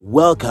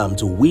Welcome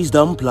to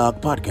Wisdom Plug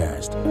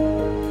Podcast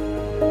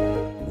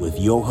with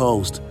your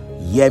host,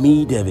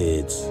 Yemi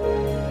Davids.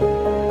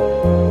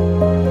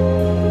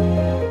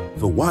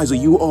 The wiser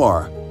you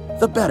are,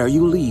 the better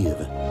you live.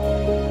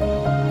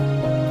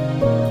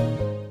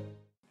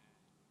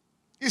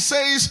 It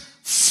says,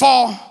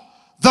 for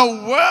the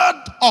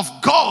word of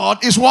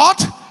God is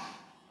what?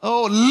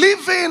 Oh,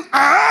 living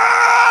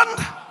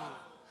and...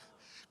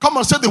 Come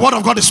on, say the word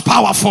of God is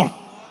powerful.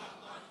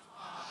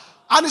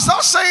 And it's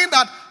not saying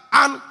that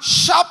and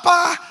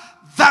sharper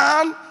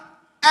than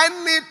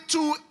any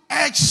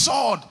two-edged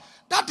sword.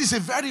 That is a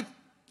very...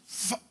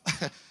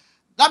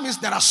 that means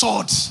there are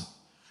swords.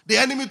 The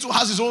enemy too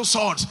has his own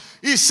swords.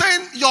 He's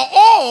saying your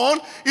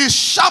own is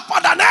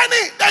sharper than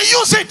any. They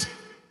use it.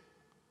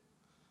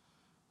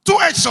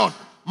 Two-edged sword.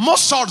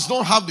 Most swords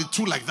don't have the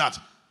two like that.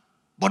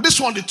 But this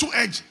one, the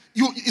two-edged,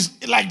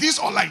 is like this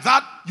or like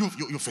that,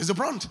 you face the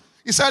brunt.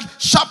 He said,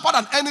 sharper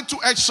than any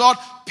two-edged sword,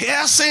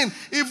 piercing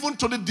even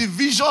to the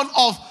division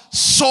of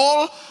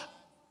soul.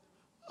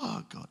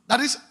 Oh, God.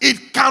 That is,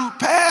 it can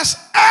pierce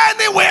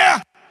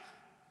anywhere.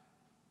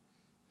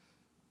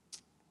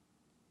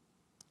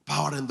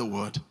 Power in the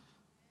word.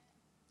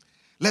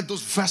 Let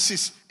those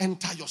verses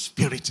enter your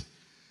spirit.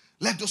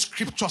 Let those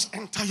scriptures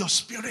enter your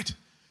spirit.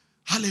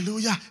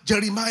 Hallelujah.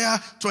 Jeremiah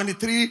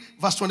 23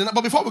 verse 29.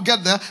 But before we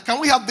get there,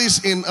 can we have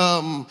this in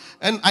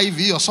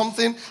NIV or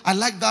something? I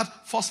like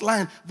that first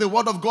line. The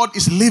word of God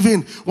is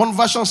living. One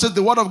version says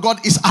the word of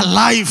God is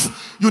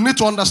alive. You need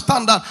to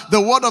understand that.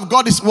 The word of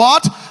God is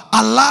what?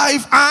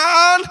 Alive,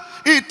 and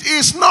it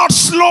is not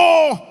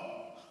slow.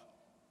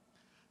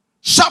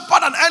 Sharper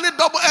than any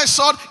double-edged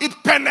sword, it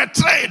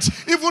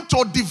penetrates even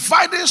to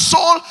dividing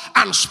soul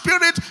and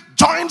spirit,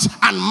 joints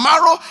and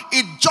marrow.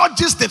 It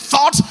judges the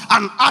thoughts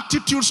and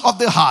attitudes of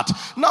the heart.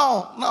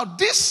 Now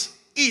this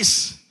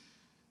is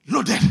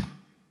loaded.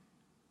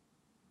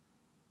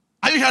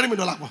 Are you hearing me,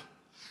 Dolapo?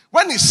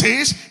 When it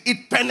says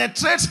it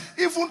penetrates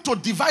even to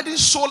dividing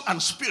soul and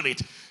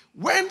spirit,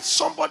 when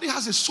somebody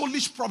has a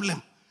soulish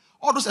problem,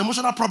 all those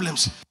emotional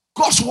problems,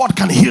 God's word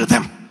can heal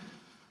them.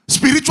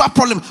 Spiritual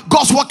problem,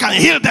 God's word can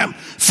heal them.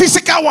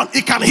 Physical one,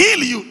 it can heal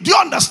you. Do you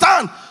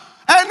understand?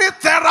 Any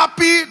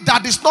therapy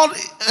that is not,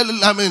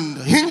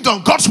 hinged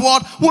on God's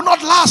word will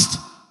not last.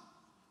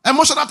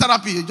 Emotional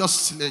therapy,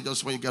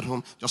 just when you get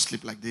home, just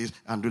sleep like this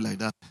and do like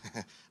that.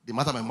 The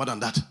matter by more than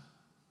that.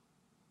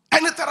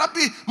 Any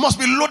therapy must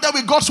be loaded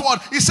with God's word.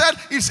 He said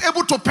it's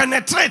able to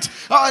penetrate.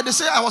 They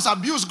say I was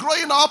abused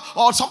growing up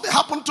or something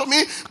happened to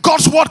me.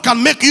 God's word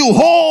can make you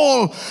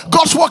whole.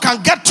 God's word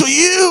can get to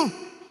you.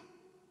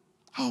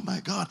 Oh my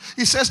God.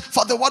 He says,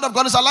 for the word of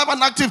God is alive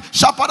and active,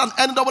 sharper than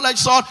any double-edged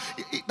sword.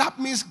 That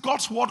means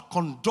God's word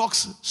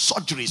conducts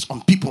surgeries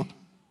on people.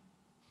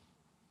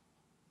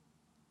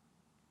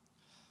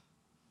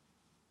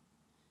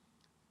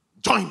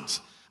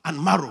 Joints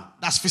and marrow,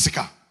 that's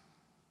physical.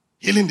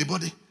 Healing the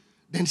body.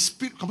 Then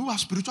people have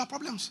spiritual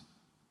problems.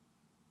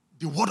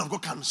 The word of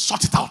God can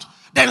sort it out.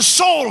 Then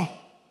soul.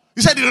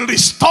 He said it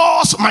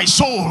restores my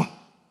soul.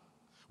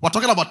 We're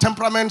talking about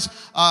temperaments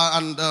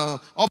and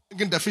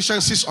upbringing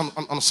deficiencies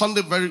on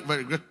Sunday. Very,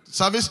 very great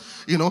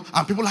service,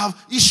 and people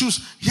have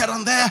issues here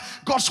and there.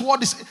 God's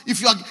word is,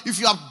 if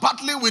you are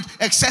battling with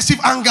excessive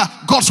anger,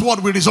 God's word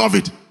will resolve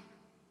it.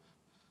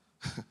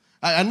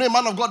 I know a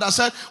man of God that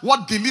said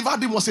what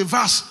delivered him was a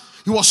verse.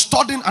 He was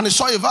studying and he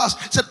saw a verse.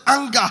 He said,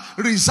 anger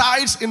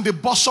resides in the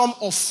bosom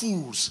of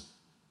fools.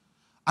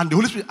 And the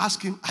Holy Spirit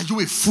asked him, are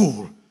you a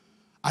fool?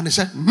 And he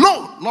said,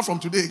 no, not from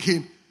today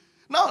again.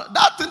 Now,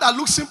 that thing that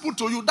looks simple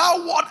to you, that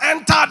word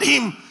entered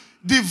him,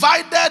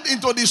 divided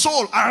into the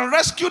soul, and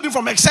rescued him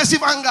from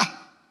excessive anger.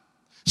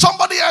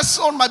 Somebody else's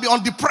soul might be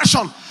on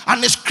depression,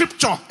 and a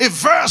scripture, a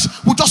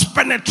verse, will just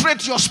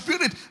penetrate your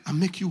spirit and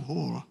make you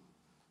whole.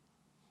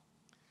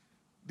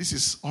 This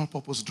is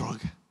all-purpose drug.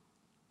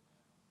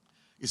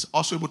 It's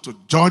also able to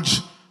judge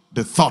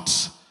the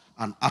thoughts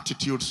and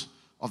attitudes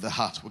of the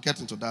heart. We'll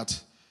get into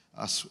that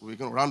as we're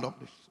going to round up.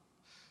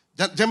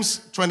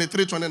 James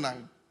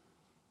 23:29.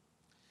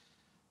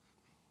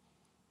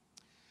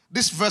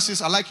 These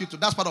verses, I like you to,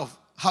 that's part of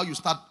how you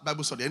start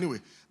Bible study anyway.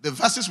 The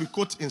verses we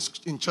quote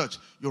in church,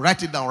 you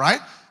write it down, right?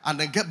 And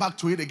then get back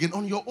to it again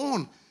on your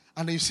own.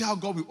 And then you see how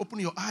God will open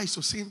your eyes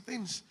to seeing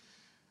things.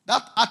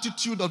 That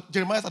attitude of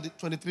Jeremiah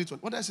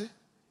 23:20. What did I say?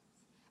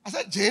 I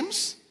said,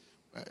 James?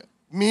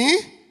 Me?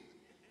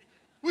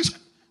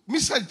 Me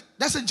said,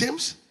 that's a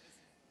James?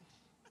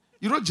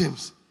 You wrote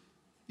James?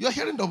 You're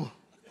hearing double.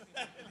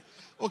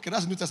 Okay,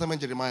 that's New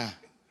Testament Jeremiah.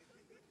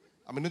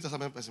 I'm a New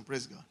Testament person,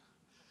 praise God.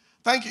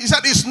 Thank you. He said,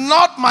 it's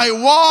not my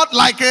word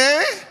like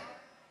a...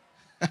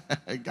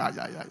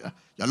 yeah.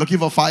 You're looking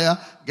for fire?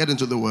 Get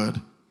into the word.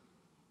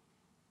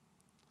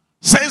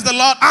 Says the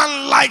Lord,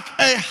 and like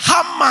a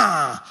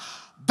hammer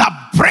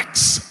that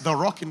breaks the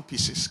rock in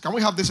pieces. Can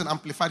we have this in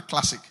Amplified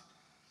Classic?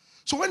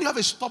 So when you have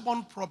a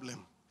stubborn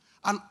problem,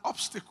 an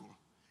obstacle,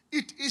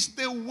 it is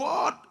the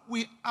word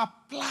we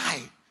apply.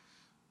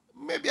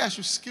 Maybe I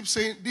should skip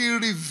saying the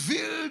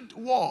revealed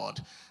word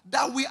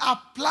that we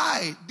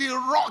apply, the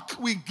rock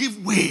we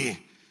give way.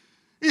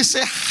 It's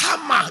a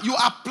hammer. You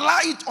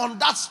apply it on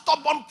that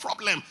stubborn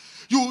problem.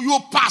 You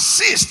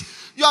persist.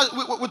 We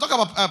talk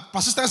about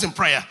persistence in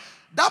prayer.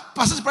 That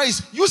persistent prayer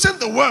is using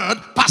the word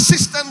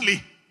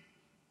persistently.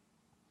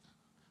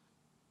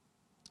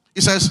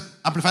 It says,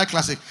 Amplified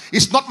Classic,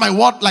 it's not my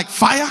word like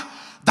fire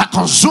that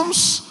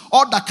consumes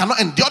or that cannot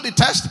endure the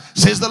test,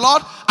 says the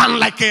Lord, and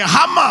like a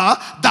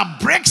hammer that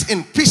breaks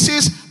in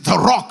pieces the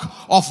rock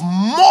of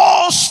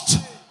most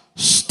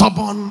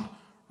stubborn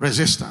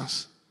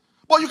resistance.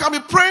 But you can be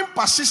praying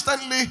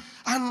persistently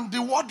and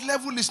the word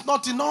level is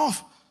not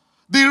enough.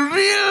 The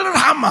real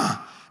hammer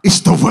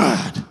is the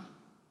word.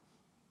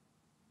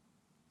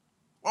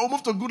 When we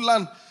moved to Good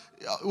Land,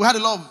 we had a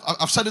lot of,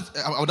 I've said it,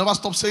 I would never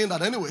stop saying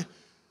that anyway.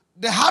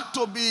 There had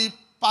to be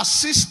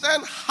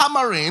persistent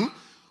hammering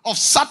of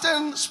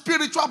certain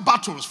spiritual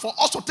battles for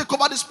us to take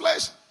over this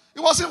place.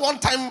 It wasn't one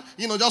time,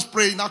 just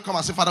pray, now come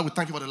and say, Father, we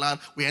thank you for the land,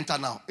 we enter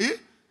now.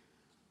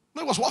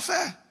 No, it was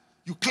warfare.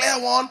 You clear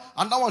one,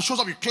 and that one shows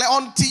up, you clear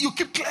until you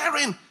keep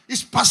clearing.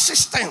 It's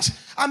persistence.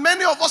 And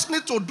many of us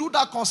need to do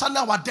that concerning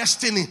our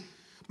destiny.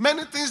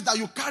 Many things that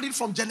you carried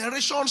from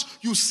generations,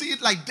 you see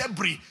it like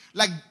debris,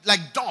 like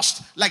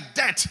dust, like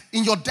dirt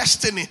in your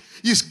destiny.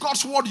 It's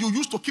God's word you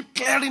use to keep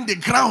clearing the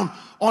ground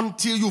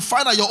until you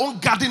find that your own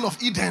garden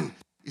of Eden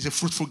is a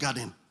fruitful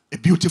garden, a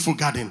beautiful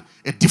garden,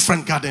 a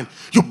different garden.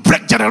 You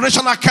break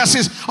generational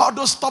curses, all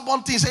those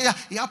stubborn things.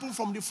 It happened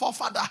from the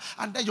forefather,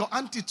 and then your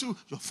auntie too,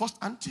 your first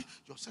auntie,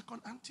 your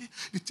second auntie.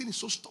 The thing is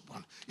so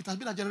stubborn. It has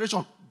been a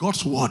generation.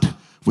 God's word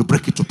will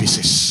break it to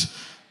pieces.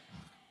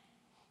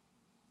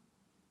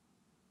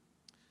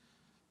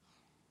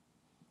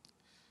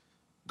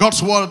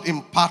 God's word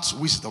imparts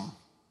wisdom.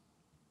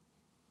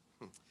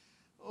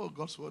 Oh,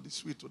 God's word is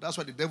sweet. That's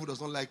why the devil does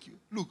not like you.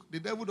 Look,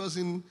 the devil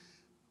doesn't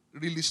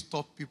really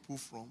stop people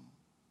from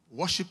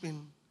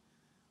worshiping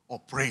or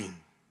praying.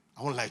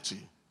 I won't lie to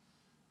you.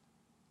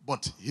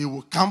 But he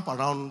will camp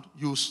around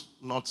you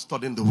not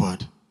studying the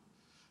word.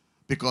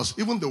 Because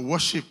even the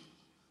worship,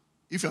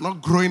 if you're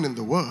not growing in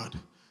the word,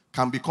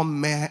 can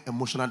become mere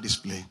emotional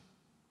display.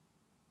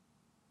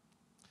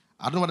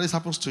 I don't know whether this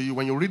happens to you.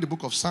 When you read the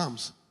book of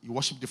Psalms, you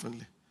worship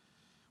differently.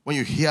 When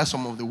you hear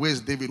some of the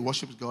ways David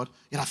worships God,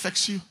 it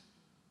affects you.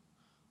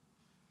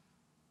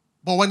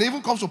 But when it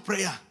even comes to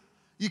prayer,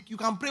 you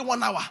can pray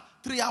 1 hour,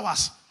 3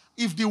 hours.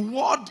 If the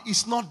word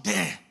is not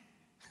there,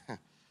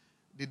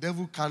 the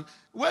devil can.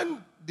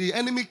 When the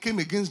enemy came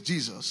against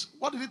Jesus,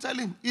 what did he tell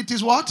him? It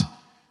is what?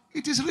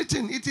 It is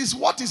written. It is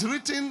what is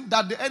written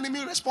that the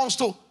enemy responds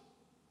to.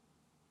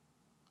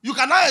 You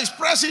cannot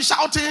express it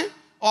shouting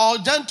or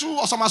gentle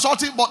or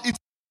somersaulting, but it.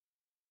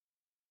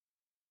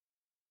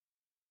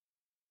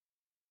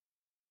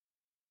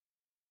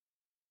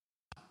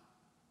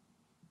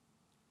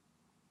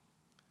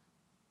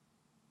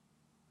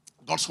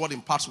 God's word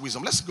imparts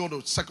wisdom. Let's go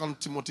to 2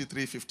 Timothy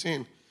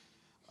 3:15.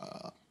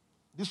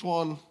 This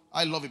one,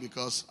 I love it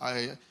because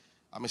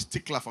I'm a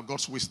stickler for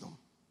God's wisdom.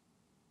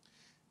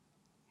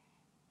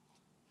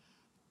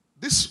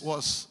 This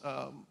was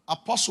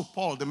Apostle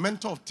Paul, the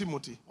mentor of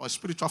Timothy, or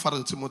spiritual father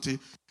of Timothy.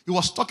 He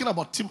was talking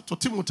about to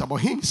Timothy, about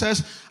him. He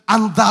says,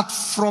 and that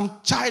from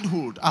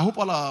childhood, I hope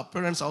all our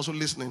parents are also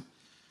listening,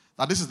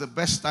 that this is the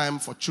best time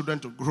for children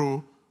to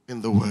grow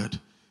in the word.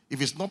 If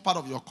it's not part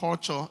of your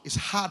culture, it's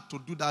hard to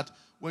do that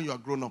when you are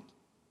grown up.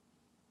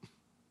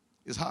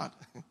 It's hard.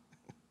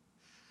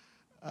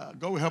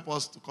 God will help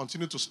us to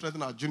continue to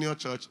strengthen our junior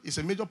church. It's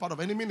a major part of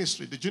any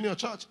ministry, the junior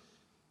church.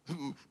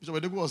 Bishop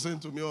Edegu was saying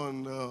to me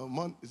on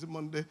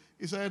Monday,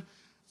 he said,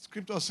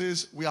 Scripture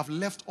says, we have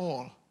left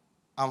all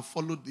and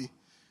followed thee.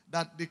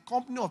 That the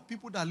company of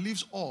people that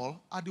leaves all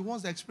are the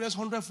ones that experience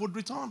 100-fold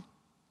return.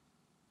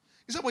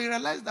 He said, but you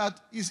realize that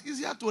it's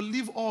easier to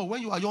leave all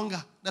when you are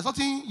younger. There's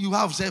nothing you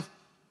have, Zeph.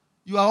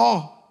 You are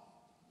all.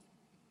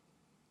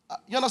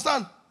 You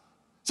understand?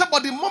 So,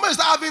 but the moment you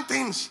start having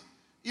things,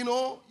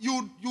 you'll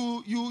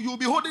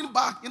be holding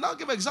back. I'll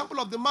give an example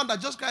of the man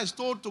that just got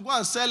told to go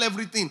and sell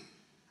everything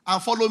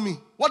and follow me.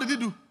 What did he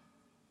do?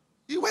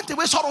 He went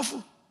away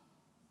sorrowful.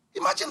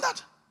 Imagine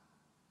that.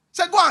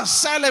 Say, go and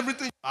sell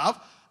everything you have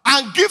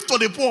and give to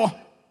the poor.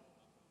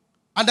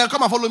 And then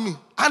come and follow me.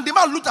 And the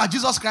man looked at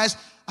Jesus Christ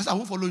and said, I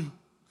won't follow you.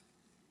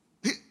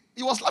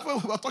 He was laughing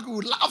when we were talking.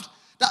 We laughed.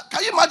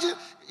 Can you imagine?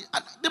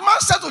 The man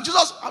said to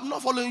Jesus, I'm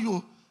not following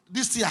you.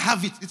 This thing, I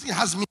have it. This thing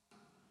has me.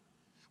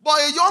 But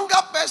a younger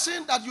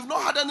person that you've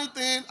not had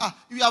anything,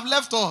 you have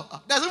left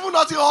all. There's even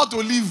nothing all to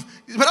leave.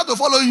 It's better to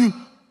follow you.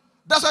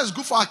 That's why it's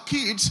good for our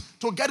kids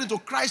to get into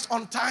Christ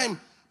on time.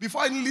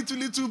 Before any little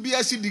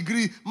BSc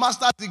degree,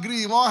 master's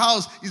degree in one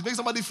house, it makes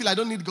somebody feel I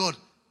don't need God.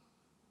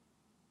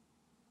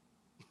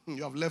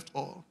 You have left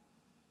all.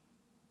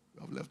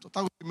 You have left all.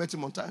 Thank God we met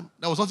him on time.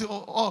 There was nothing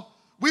all.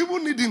 We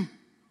won't need him.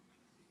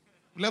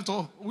 We left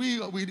all. We're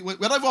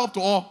not even up to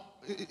all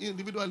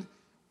individually.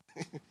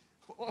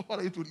 What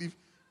are you to leave?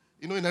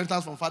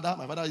 Inheritance from father.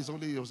 My father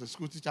he was a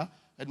school teacher,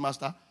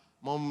 headmaster.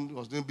 Mom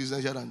was doing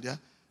business here and there.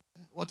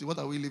 What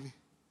are we living?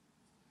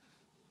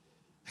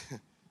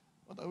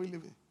 What are we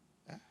living?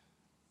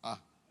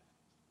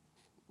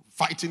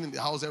 fighting in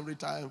the house every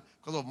time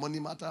because of money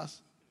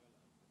matters.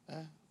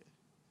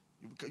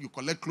 You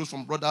collect clothes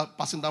from brother,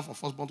 passing down from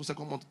first born to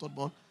second born to third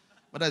born.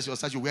 Whether it's your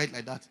size, you wear it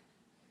like that.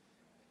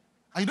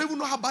 And you don't even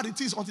know how bad it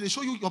is until they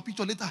show you your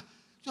picture later.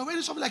 You're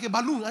wearing something like a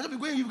balloon. And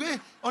you're going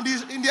on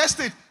this in the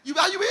estate. You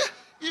think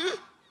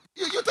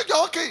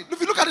you're okay. If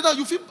you look at it now,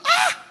 you feel,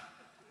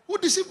 who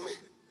deceived me?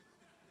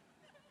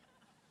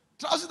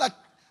 Trousers that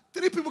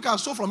 3 people can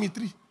sew from me,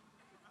 3.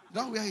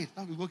 Now we are it.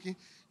 Now we're working.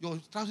 Your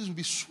trousers will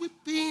be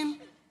sweeping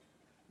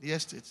the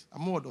estate.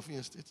 I'm more of the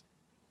estate.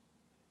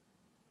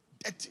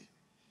 Dirty.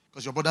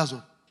 Because your brother's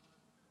home.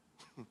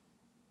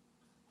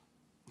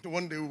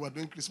 One day we were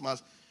doing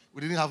Christmas.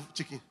 We didn't have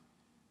chicken.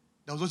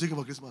 There was no chicken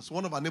for Christmas.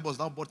 One of our neighbors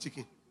now bought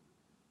chicken.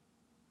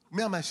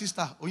 Me and my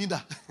sister,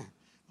 Oyinda, I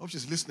hope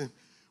she's listening.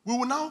 We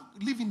will now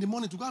leave in the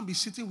morning to go and be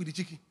sitting with the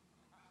chicken.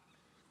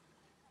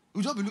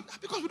 We'll just be looking,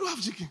 because we don't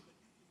have chicken.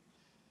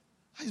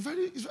 It's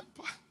very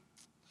poor.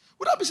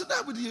 We'll not be sitting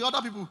there with the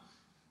other people.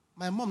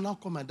 My mom now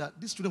called my dad.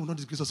 This student will not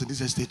disgrace us in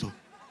this estate. Oh.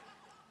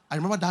 I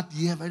remember that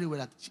year very well.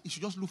 That he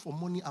should just look for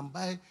money and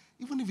buy,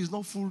 even if it's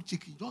not full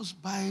chicken, just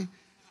buy.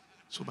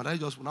 So my dad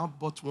just now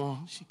bought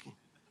one chicken.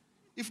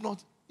 If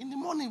not, in the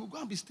morning we'll go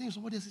and be staying with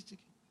somebody else's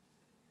chicken.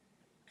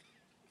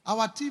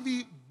 Our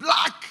TV,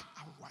 black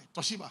and white,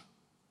 Toshiba.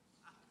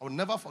 I will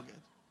never forget.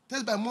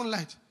 Test by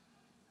moonlight.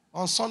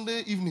 On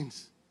Sunday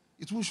evenings,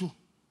 it won't show.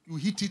 You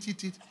hit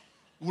it.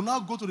 We will now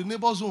go to the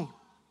neighbor's home.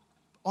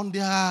 On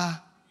their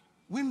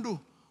window,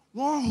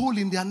 one hole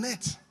in their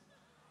net.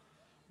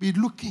 Be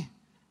looking.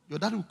 Your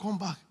dad will come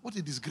back. What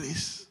a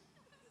disgrace.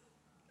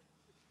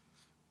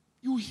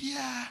 You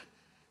hear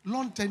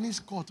lawn tennis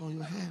court on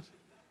your head.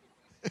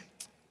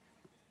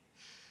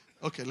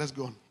 Okay, let's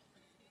go on.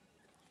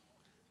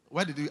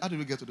 How did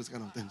we get to this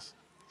kind of things?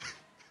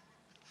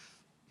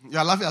 You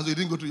are laughing as you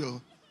didn't go to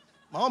your...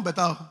 My own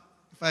better,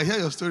 if I hear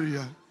your story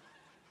here.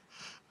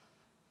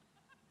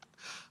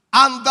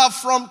 And that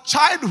from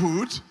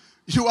childhood,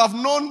 you have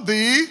known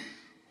the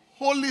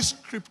Holy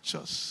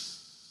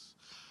Scriptures,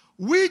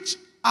 which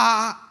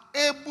are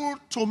able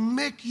to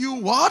make you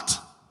what?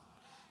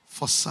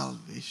 For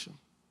salvation.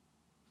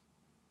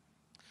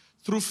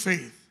 Through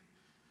faith,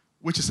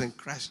 which is in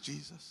Christ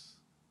Jesus.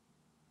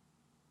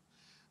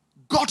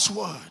 God's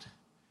word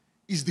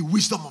is the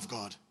wisdom of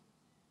God.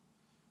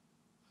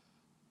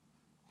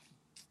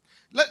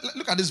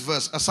 Look at this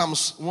verse,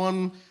 Psalms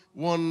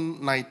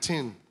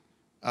 119.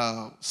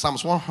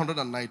 Psalms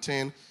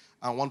 119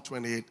 and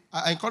 128.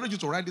 I encourage you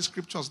to write these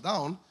scriptures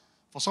down.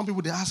 For some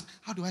people, they ask,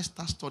 how do I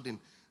start studying?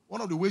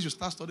 One of the ways you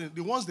start studying,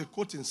 the ones they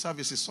quote in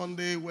services,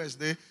 Sunday,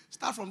 Wednesday,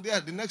 start from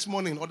there the next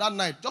morning or that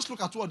night. Just look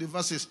at 2 of the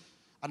verses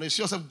and you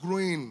see yourself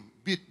growing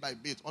bit by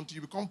bit until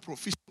you become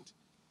proficient.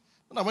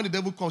 Now, when the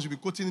devil comes, you'll be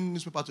quoting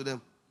newspaper to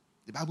them.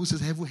 The Bible says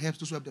heaven helps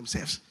those who help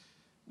themselves.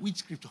 Which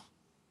scripture?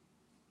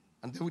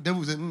 And the devil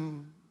will say,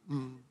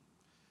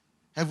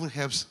 heaven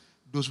helps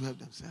those who help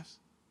themselves.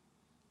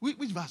 Which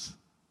verse?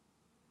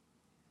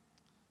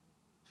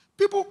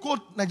 People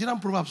quote Nigerian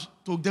proverbs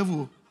to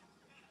devil.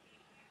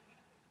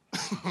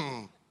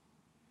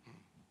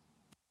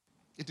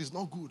 It is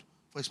not good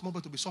for a small boy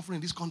to be suffering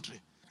in this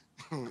country.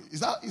 Is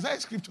that a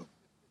scripture?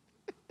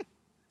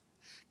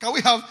 Can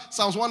we have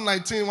Psalms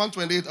 119,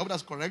 128? I hope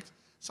that's correct.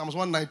 Psalms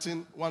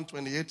 119,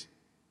 128.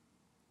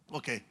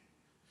 Okay.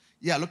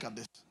 Yeah, look at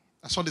this.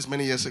 I saw this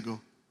many years ago.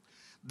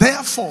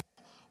 Therefore,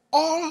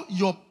 all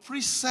your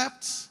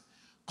precepts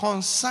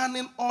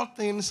concerning all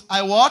things,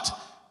 I what?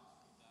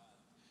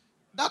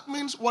 That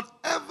means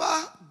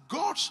whatever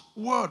God's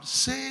word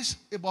says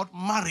about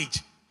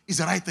marriage is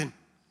the right thing.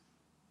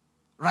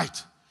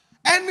 Right.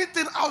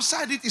 Anything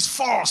outside it is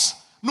false.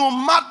 No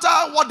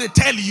matter what they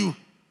tell you.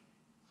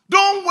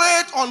 Don't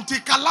wait until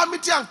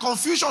calamity and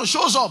confusion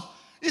shows up.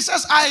 He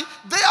says,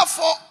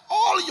 therefore,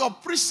 all your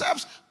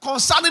precepts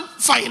concerning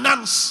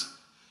finance,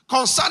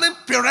 concerning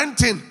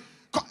parenting,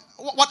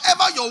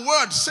 whatever your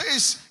word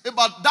says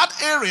about that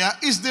area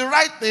is the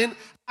right thing.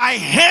 I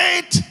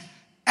hate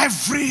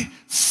every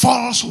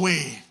false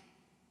way.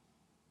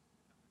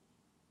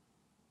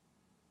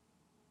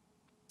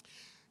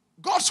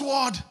 God's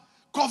word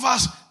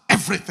covers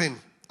everything.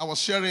 I was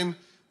sharing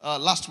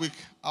last week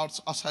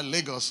outside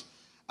Lagos,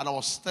 and I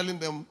was telling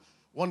them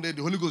one day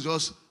the Holy Ghost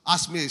just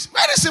asked me a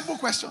very simple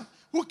question.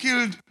 Who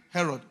killed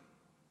Herod?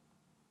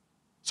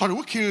 Sorry,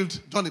 who killed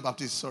John the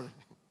Baptist? Sorry.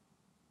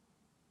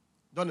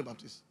 John the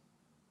Baptist.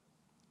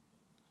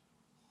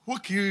 Who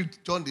killed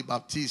John the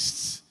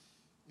Baptist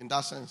in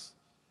that sense?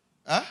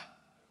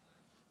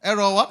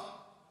 Herod what?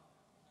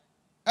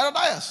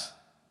 Herodias.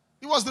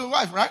 He was the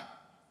wife, right?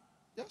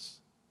 Yes.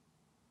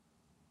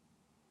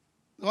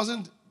 It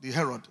wasn't the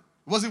Herod.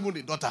 It wasn't even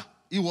the daughter.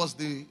 He was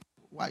the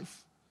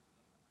wife.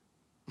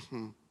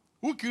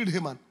 Who killed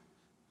Haman?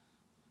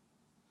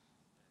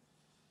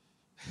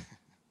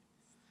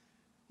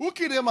 Who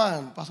killed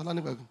Haman? Pastor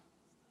Lani.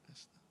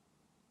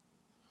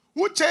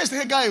 Who chased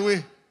Hagar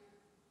away?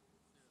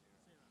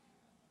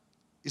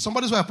 Is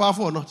somebody so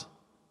powerful or not?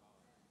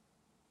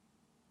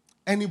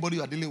 Anybody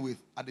you are dealing with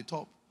at the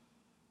top,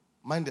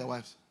 mind their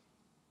wives.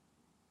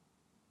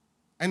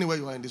 Anywhere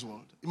you are in this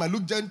world. You might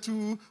look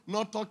gentle,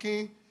 not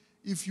talking.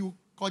 If you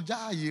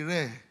koja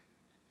yire,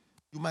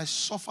 you might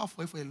suffer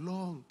for it for a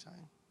long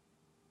time.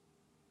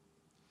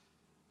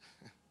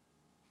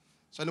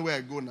 So anywhere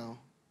I go now,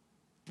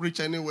 preach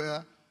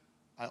anywhere,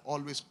 I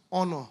always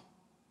honor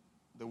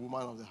the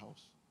woman of the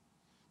house.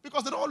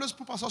 Because they don't always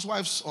put pastors'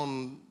 wives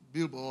on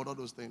billboard, all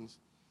those things.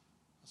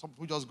 Some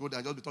people just go there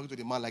and just be talking to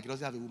the man like he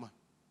doesn't have a woman.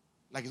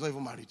 Like he's not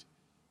even married.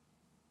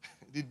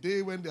 The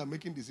day when they are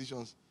making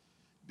decisions,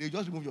 they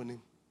just remove your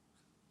name.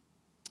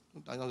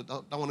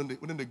 That one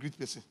when they greet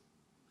person.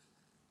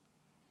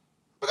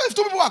 Because if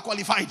two people are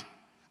qualified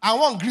and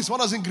one greets, one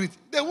doesn't greet,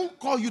 they won't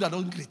call you that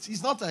don't greet.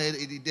 It's not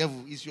the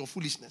devil, it's your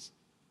foolishness.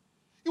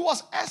 It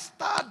was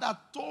Esther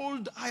that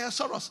told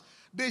Ahasuerus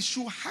they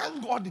should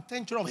hang all the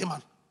 10 children of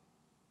Haman.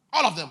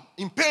 All of them.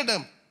 Impale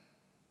them.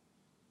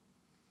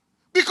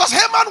 Because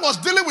Haman was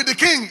dealing with the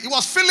king. He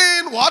was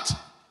feeling what?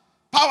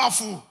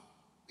 Powerful.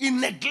 He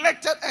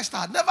neglected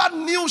Esther. Never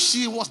knew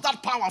she was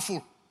that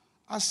powerful.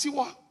 And see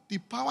what the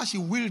power she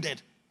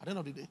wielded at the end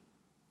of the day.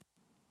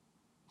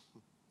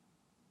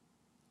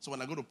 So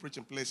when I go to preach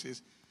in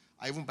places,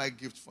 I even buy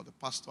gifts for the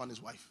pastor and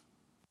his wife.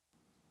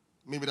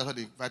 Maybe that's why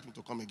they invite me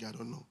to come again. I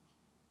don't know.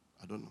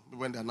 Maybe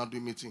when they are not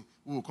doing meeting,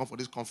 we will come for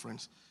this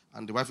conference.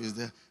 And the wife is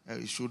there.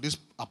 Should this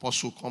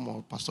apostle come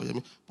or Pastor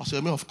Yemi? Pastor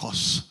Yemi, of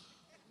course.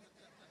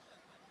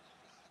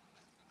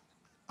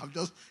 I'm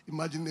just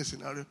imagining a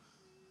scenario.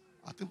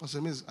 I think Pastor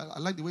Yemi I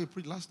like the way you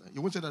preached last night.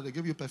 You won't say that they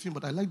gave you perfume,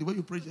 but I like the way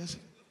you preached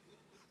yesterday.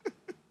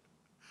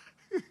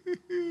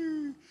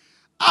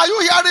 Are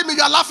you hearing me?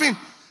 You are laughing.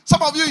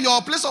 Some of you,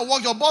 your place of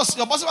work, your boss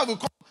will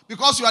come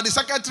because you are the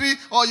secretary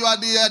or you are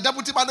the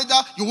deputy manager.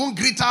 You won't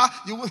greet her.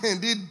 You won't.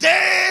 The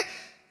day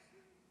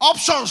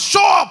options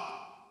show up,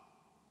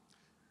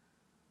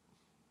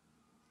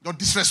 your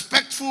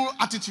disrespectful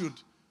attitude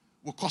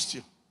will cost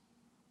you.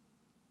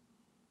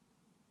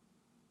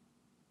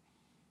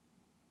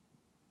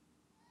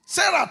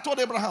 Sarah told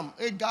Abraham,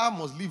 Hagar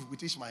must live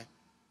with Ishmael.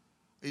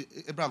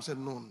 Abraham said,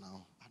 no.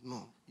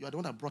 You are the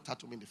one that brought her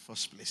to me in the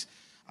first place.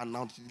 And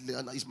now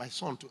it's my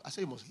son too. I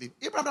said, you must live.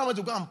 Abraham went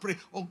to go and pray,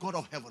 oh God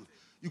of heaven.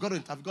 You got to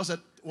interview. God said,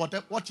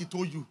 what she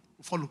told you,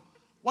 follow.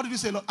 What did you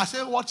say, Lord? I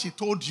said, what she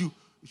told you,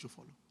 you should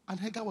follow. And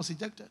Hagar was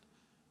ejected.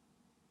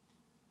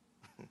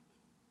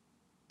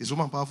 Is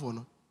woman powerful or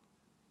not?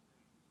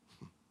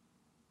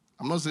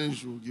 I'm not saying you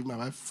should give my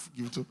wife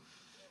gift to.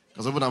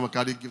 Because even I'm a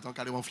carry gift, I'll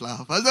carry one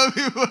flower.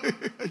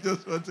 I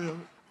just want to.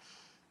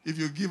 If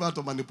you give out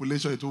of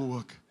manipulation, it won't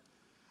work.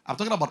 I'm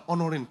talking about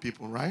honoring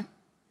people, right?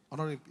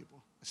 Honoring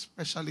people,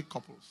 especially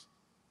couples.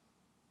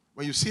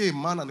 When you see a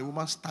man and a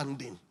woman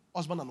standing,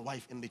 husband and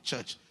wife in the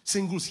church,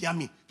 singles, hear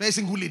me, very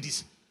single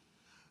ladies.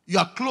 You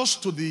are close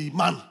to the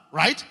man,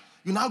 right?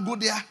 You now go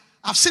there.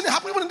 I've seen it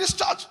happen even in this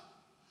church.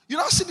 You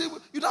now see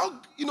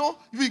you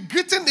be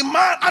greeting the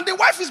man and the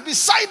wife is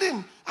beside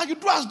him. And you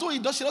do as though she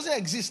doesn't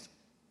exist.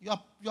 You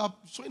are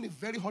sowing a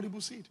very horrible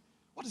seed.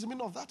 What is the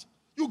meaning of that?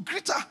 You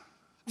greet her.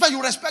 If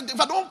you respect them,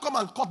 if I don't come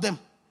and cut them.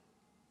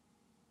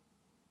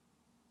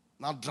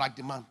 Now drag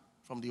the man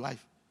from the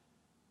wife.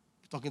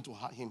 Talking to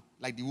him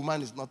like the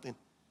woman is nothing.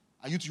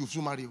 And you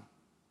feel marry you.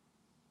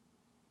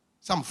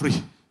 So I'm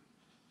free.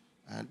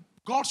 And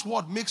God's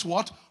word makes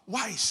what?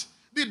 Wise.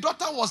 The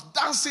daughter was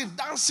dancing.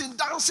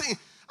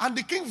 And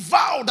the king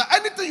vowed that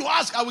anything you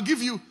ask, I will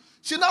give you.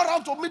 She now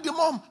ran to meet the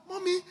mom.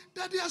 Mommy,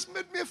 daddy has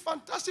made me a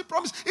fantastic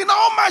promise. In her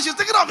own mind, she's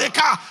thinking of a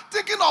car,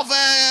 thinking of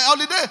a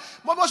holiday.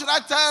 Mom, what should I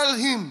tell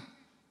him?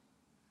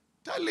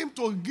 Tell him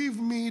to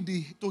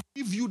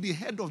give you the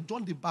head of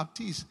John the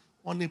Baptist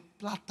on a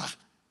platter.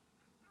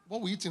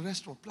 What we eat in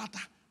restaurant, platter.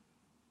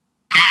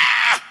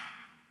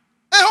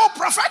 A whole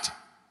prophet.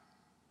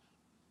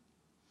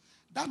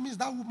 That means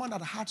that woman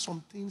had had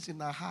some things in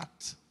her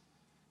heart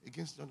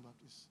against John the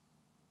Baptist.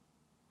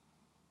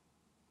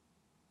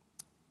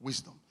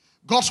 Wisdom.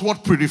 God's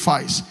word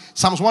purifies.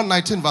 Psalms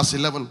 119 verse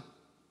 11.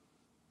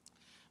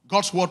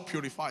 God's word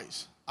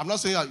purifies. I'm not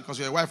saying that because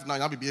you're a wife now,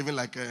 you'll be behaving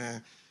like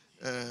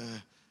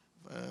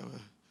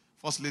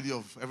first lady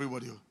of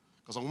everybody.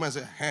 Because some women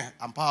say, hey,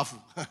 I'm powerful.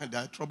 They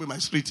are troubling my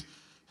street.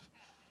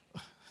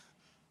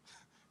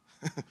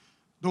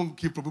 Don't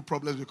keep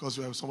problems because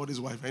you are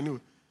somebody's wife anyway.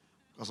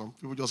 Because some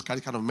people just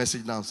carry kind of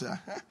message now and say,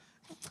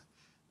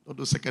 don't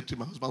do secretary,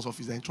 my husband's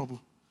office, they're in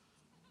trouble.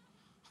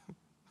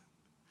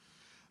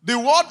 The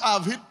word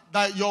I've hid,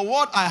 that your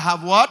word I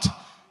have what?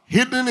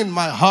 Hidden in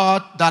my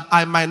heart that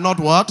I might not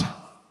what?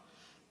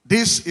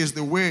 This is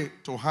the way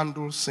to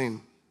handle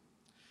sin.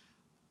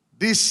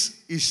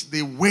 This is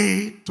the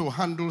way to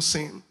handle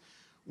sin.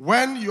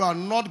 When you are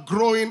not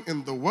growing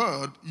in the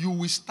word, you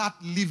will start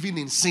living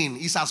in sin.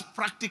 It's as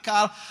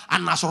practical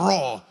and as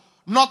raw.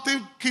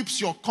 Nothing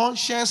keeps your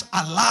conscience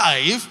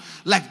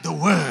alive like the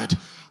word.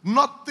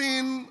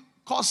 Nothing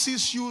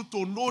causes you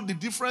to know the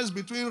difference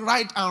between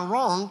right and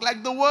wrong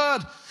like the word.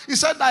 He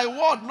said, thy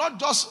word, not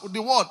just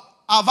the word.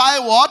 Have I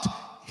what?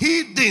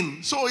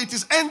 Hidden. So it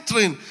is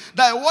entering.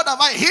 Thy word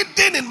have I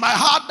hidden in my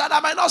heart that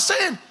I might not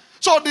sin.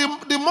 So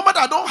the moment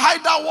I don't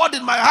hide that word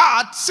in my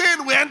heart,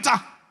 sin will enter.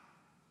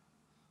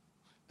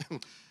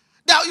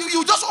 Now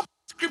you just open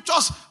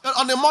scriptures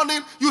on the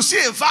morning, you see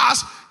a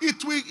verse,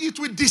 it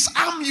will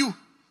disarm you.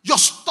 Your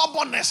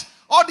stubbornness,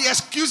 all the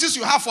excuses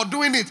you have for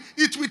doing it,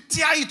 it will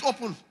tear it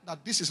open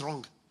that this is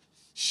wrong.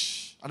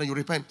 Shh, and then you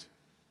repent.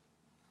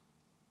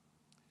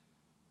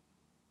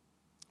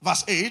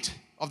 Verse 8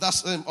 of that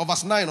same, or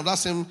verse 9 of that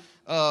same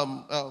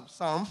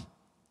Psalm.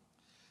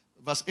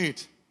 Verse 8.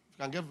 If you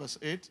can get verse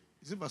 8.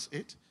 Is it verse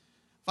 8?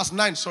 Verse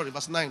 9, sorry,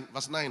 verse 9.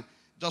 Verse 9.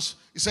 Just,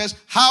 it says,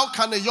 how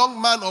can a young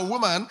man or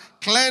woman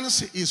cleanse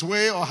his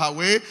way or her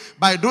way?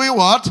 By doing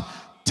what?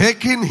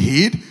 Taking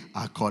heed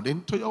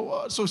according to your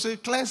word. So say,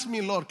 cleanse me,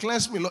 Lord,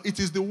 cleanse me, Lord.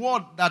 It is the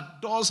word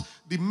that does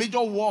the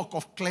major work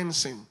of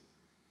cleansing.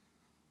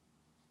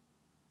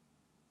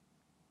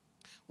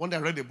 One day I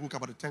read a book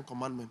about the 10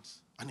 Commandments,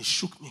 and it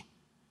shook me.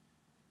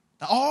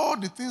 That all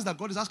the things that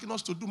God is asking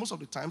us to do most of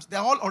the times, they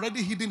are all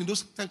already hidden in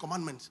those 10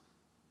 Commandments.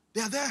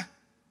 They are there.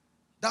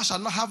 Thou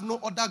shalt not have no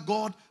other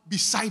God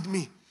beside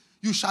me.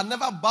 You shall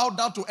never bow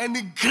down to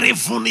any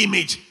graven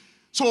image.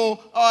 So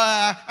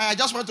I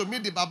just went to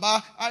meet the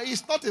Baba.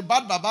 It's not a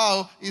bad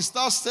Baba. It's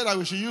not said that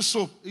we should use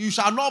soap. You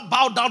shall not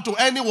bow down to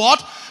any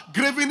what?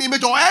 Graven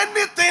image or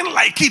anything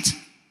like it.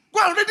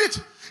 Go and read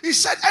it. He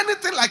said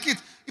anything like it.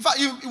 In fact,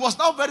 it was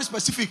now very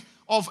specific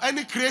of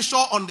any creature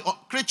on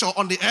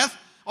the earth.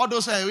 All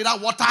those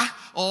without water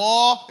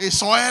or a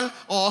soil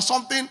or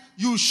something.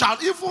 You shall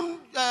even,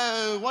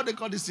 what they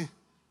call this thing?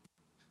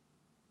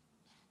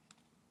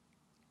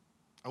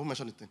 I won't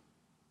mention anything.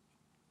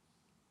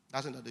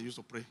 That's it that they used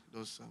to pray.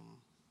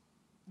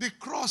 The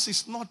cross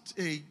is not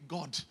a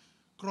God.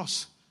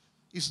 Cross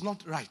is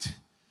not right.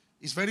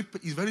 It's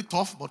very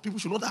tough, but people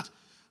should know that.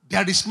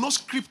 There is no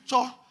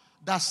scripture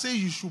that says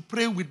you should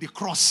pray with the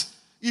cross.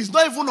 It's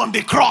not even on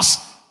the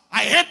cross.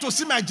 I hate to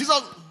see my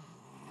Jesus.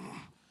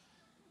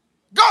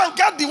 Go and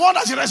get the one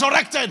that's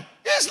resurrected.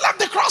 He's left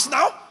the cross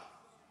now.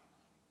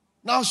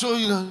 Now show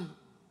you.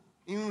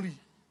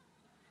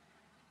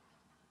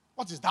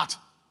 What is that?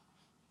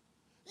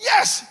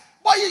 Yes,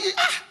 but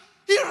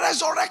he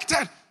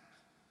resurrected.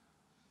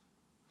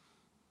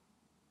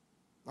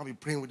 Now we're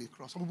praying with the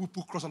cross. Some people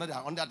put cross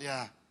under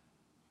their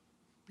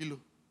pillow.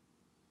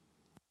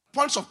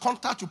 Points of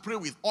contact, you pray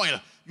with oil.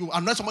 You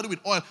anoint somebody with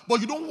oil,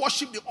 but you don't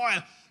worship the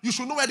oil. You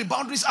should know where the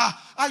boundaries are.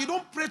 And you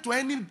don't pray to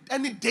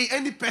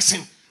any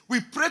person. We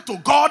pray to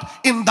God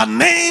in the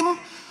name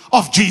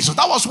of Jesus.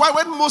 That was why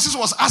when Moses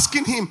was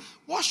asking him,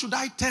 what should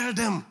I tell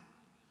them?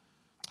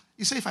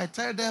 He said, if I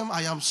tell them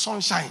I am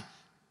sunshine,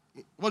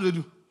 what do they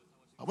do?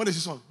 When they see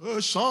sun, oh,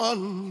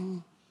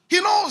 sun. He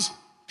knows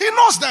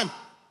them.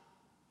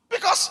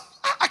 Because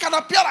I can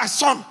appear as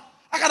sun.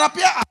 I can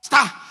appear as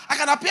star. I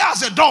can appear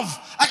as a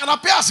dove. I can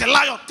appear as a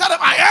lion. Tell them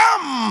I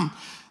am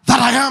that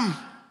I am.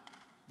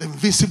 The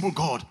invisible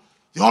God.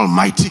 The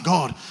Almighty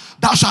God.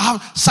 Thou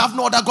shalt serve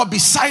no other God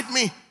beside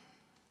me.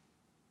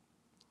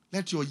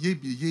 Let your yea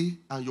be yea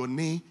and your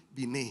nay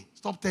be nay.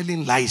 Stop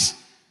telling lies.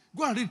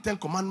 Go and read 10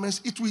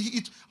 Commandments.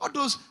 All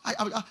those,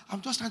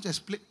 I'm just trying to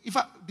explain.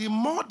 The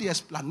more the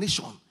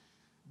explanation,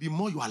 the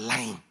more you are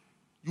lying.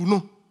 You know.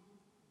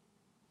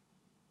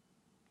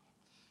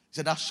 He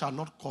said, thou shalt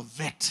not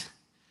covet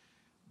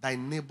thy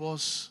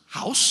neighbor's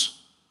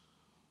house,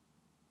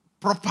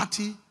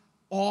 property,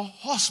 or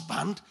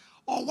husband,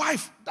 or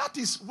wife. That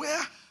is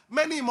where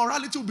many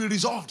immorality will be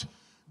resolved.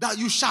 That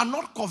you shall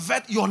not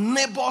covet your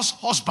neighbor's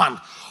husband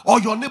or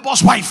your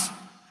neighbor's wife.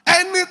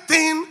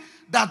 Anything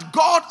that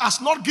God has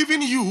not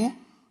given you,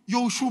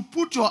 you should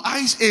put your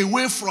eyes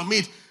away from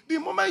it. The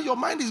moment your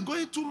mind is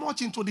going too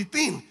much into the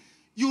thing,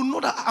 you know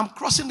that I'm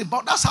crossing the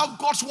boundary. That's how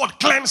God's word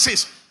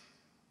cleanses.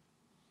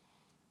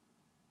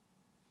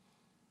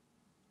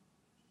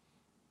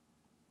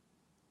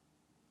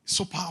 It's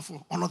so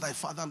powerful. Honor thy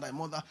father and thy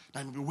mother.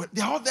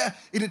 They are all there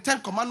in the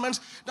 10 Commandments.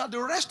 Now the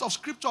rest of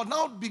Scripture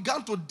now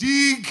began to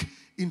dig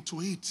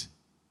into it.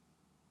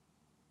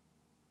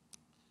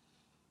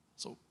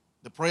 So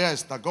the prayer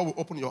is that God will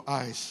open your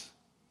eyes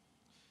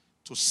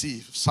to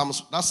see.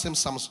 That same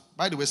Psalms,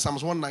 by the way,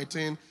 Psalms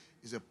 119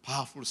 is a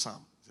powerful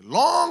psalm. It's a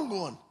long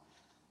one.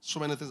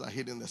 So many things are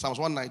hidden there. Psalms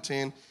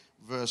 119,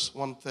 verse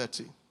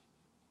 130.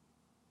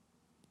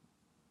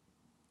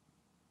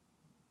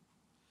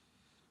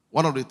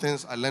 One of the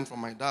things I learned from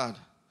my dad,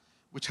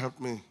 which helped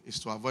me, is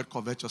to avoid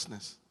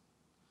covetousness.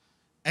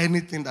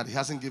 Anything that he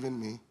hasn't given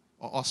me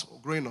or us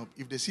growing up,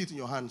 if they see it in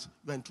your hands,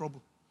 you're in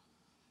trouble.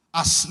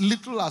 As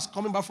little as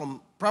coming back from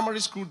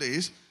primary school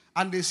days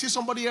and they see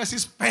somebody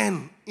else's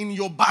pen in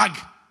your bag.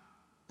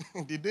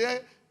 The day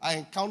I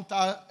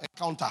encounter,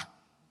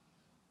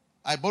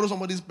 I borrow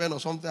somebody's pen or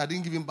something, I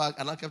didn't give him back,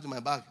 and I kept it in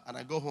my bag. And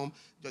I go home,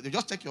 they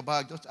just take your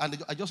bag,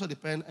 and I just saw the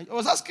pen. And I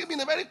was asking me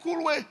in a very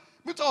cool way.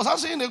 Me too, I was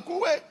answering in a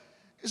cool way.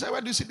 He said,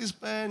 where do you see this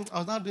pen? I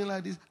was not doing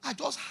like this. I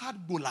just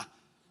had Bola.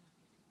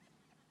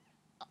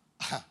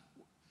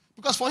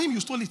 Because for him, you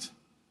stole it.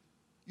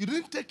 You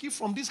didn't take it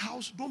from this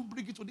house. Don't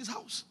bring it to this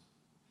house.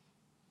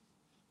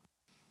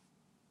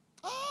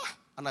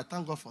 And I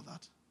thank God for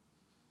that.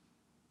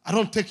 I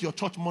don't take your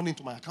church money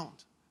into my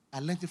account. I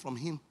learned it from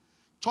him.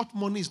 Church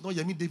money is not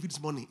Yemi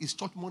David's money. It's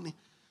church money.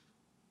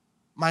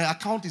 My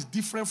account is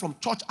different from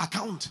church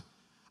account.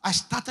 I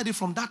started it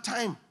from that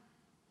time.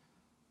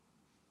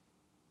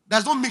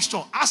 There's no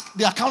mixture. Ask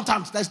the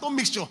accountant. There's no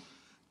mixture.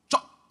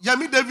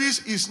 Yemi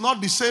Davis is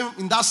not the same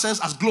in that sense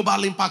as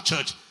Global Impact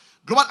Church.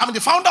 I'm the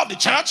founder of the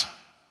church,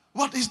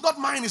 but it's not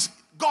mine. It's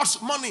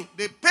God's money.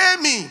 They pay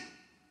me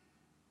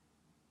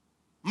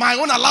my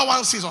own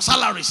allowances or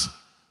salaries,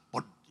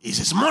 but it's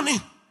His money.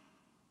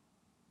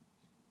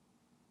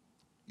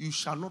 You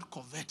shall not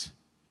covet.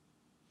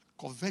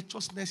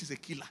 Covetousness is a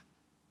killer.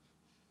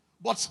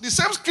 But the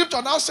same scripture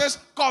now says,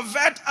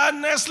 covet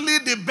earnestly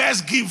the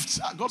best gift.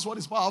 God's word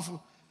is powerful.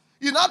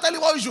 He now tell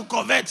you what you should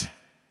covet.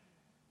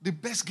 The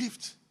best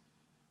gift.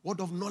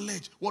 Word of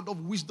knowledge, word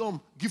of wisdom,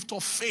 gift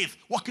of faith,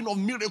 working of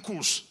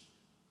miracles.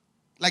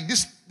 Like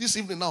this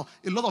evening now,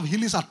 a lot of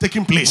healings are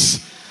taking place.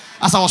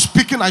 As I was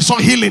speaking, I saw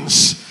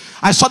healings.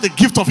 I saw the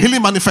gift of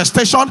healing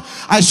manifestation.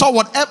 I saw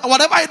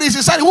whatever it is.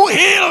 He said, who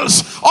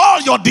heals all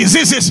your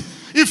diseases?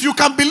 If you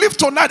can believe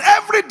tonight,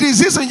 every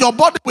disease in your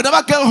body will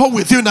never get home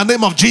with you in the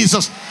name of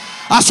Jesus.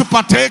 As you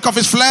partake of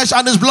His flesh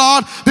and His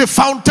blood, the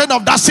fountain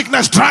of that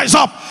sickness dries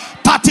up.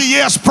 30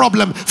 years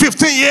problem,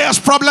 15 years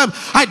problem.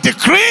 I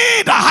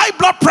decree the high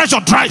blood pressure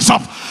dries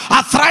up.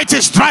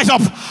 Arthritis dries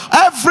up.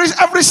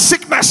 Every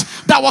sickness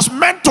that was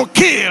meant to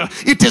kill,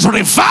 it is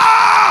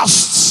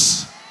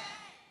reversed.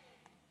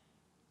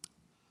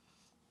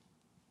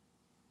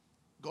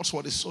 God's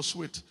word is so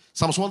sweet.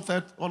 Psalms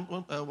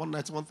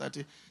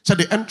 130 said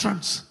the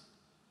entrance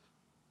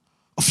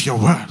of your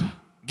word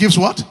gives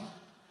what?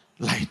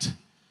 Light.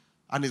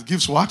 And it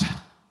gives what?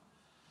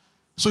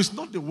 So it's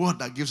not the word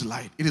that gives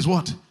light. It is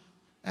what?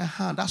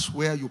 That's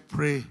where you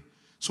pray.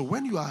 So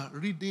when you are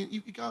reading,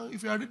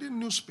 if you are reading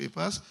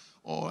newspapers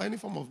or any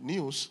form of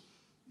news,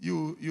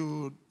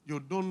 you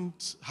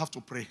don't have to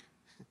pray.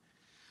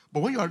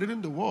 But when you are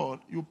reading the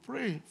word, you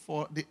pray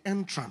for the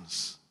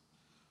entrance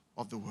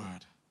of the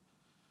word.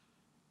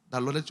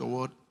 That Lord, let your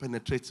word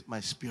penetrate my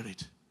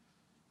spirit.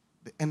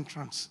 The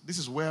entrance. This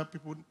is where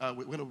people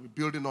we're going to be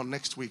building on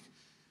next week.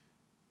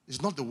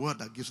 It's not the word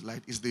that gives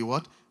light. It's the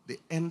what? The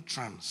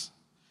entrance.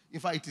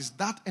 In fact, it is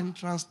that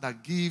entrance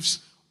that gives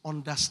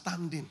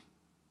understanding.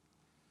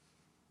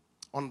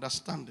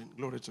 Understanding.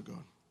 Glory to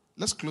God.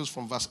 Let's close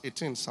from verse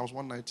 18, Psalms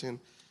 119,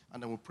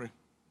 and then we'll pray.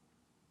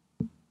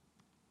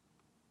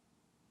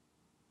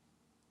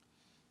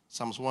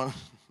 Psalms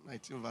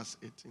 119, verse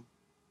 18.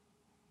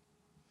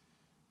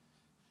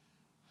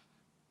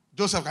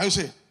 Joseph, can you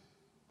say?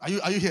 Are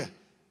you here?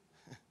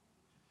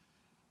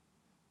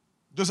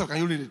 Joseph, can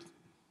you read it?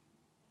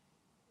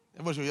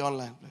 Everybody should be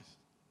online, please.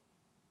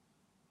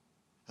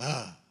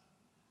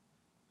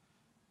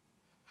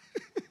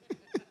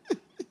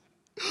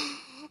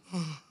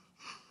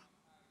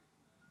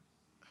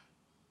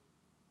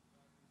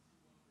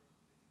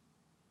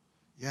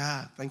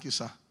 Yeah, thank you,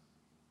 sir.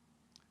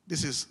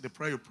 This is the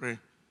prayer you pray.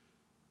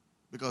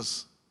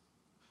 Because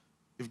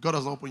if God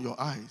has opened your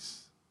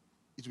eyes,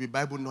 it will be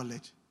Bible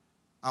knowledge.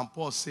 And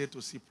Paul said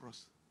to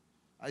Cyprus,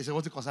 he said,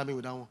 what is concerning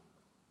with that one?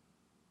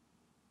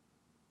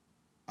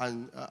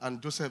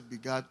 And Joseph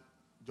begat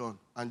John.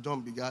 And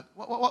John begat.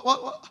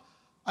 What?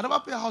 I never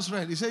pay house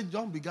rent. He said,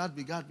 John begat.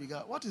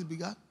 What is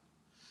begat?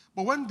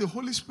 But when the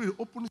Holy Spirit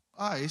opens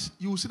your eyes,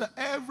 you will see that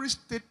every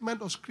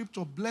statement of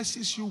Scripture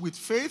blesses you with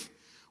faith,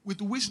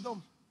 with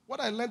wisdom. What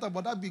I learned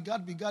about that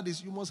begat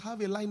is you must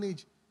have a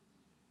lineage.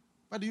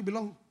 Where do you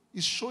belong?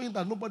 It's showing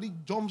that nobody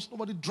jumps,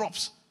 nobody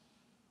drops.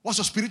 What's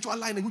your spiritual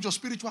lineage? Who's your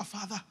spiritual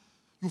father?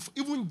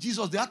 Even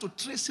Jesus, they had to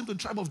trace him to the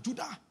tribe of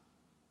Judah.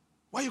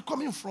 Where are you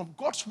coming from?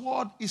 God's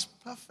word is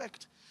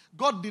perfect.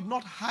 God did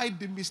not hide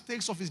the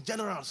mistakes of his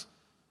generals.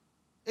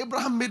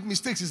 Abraham made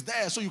mistakes, it's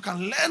there, so you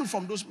can learn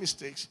from those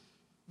mistakes.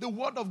 The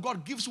word of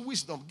God gives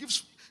wisdom,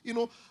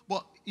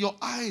 but your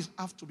eyes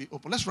have to be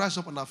open. Let's rise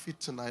up on our feet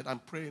tonight and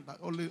pray that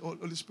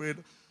Holy Spirit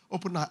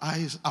open our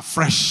eyes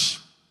afresh.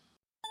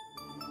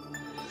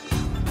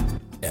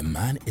 A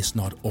man is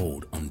not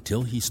old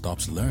until he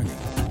stops learning.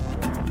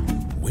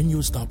 When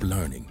you stop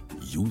learning,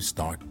 you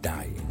start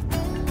dying.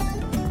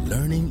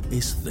 Learning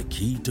is the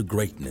key to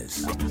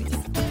greatness.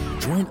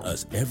 Join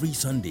us every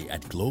Sunday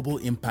at Global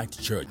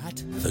Impact Church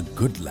at The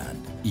Good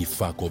Land,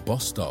 Ifako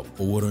Bus Stop,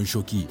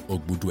 Oworonshoki,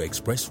 Ogbudu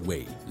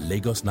Expressway,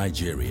 Lagos,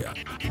 Nigeria.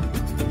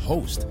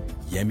 Host,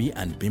 Yemi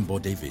and Bimbo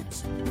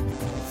Davids.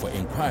 For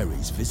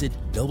inquiries, visit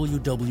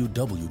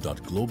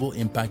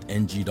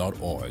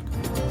www.globalimpactng.org.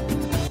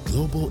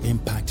 Global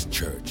Impact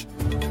Church.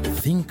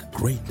 Think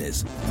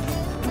greatness.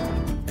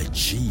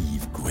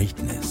 Achieve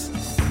greatness.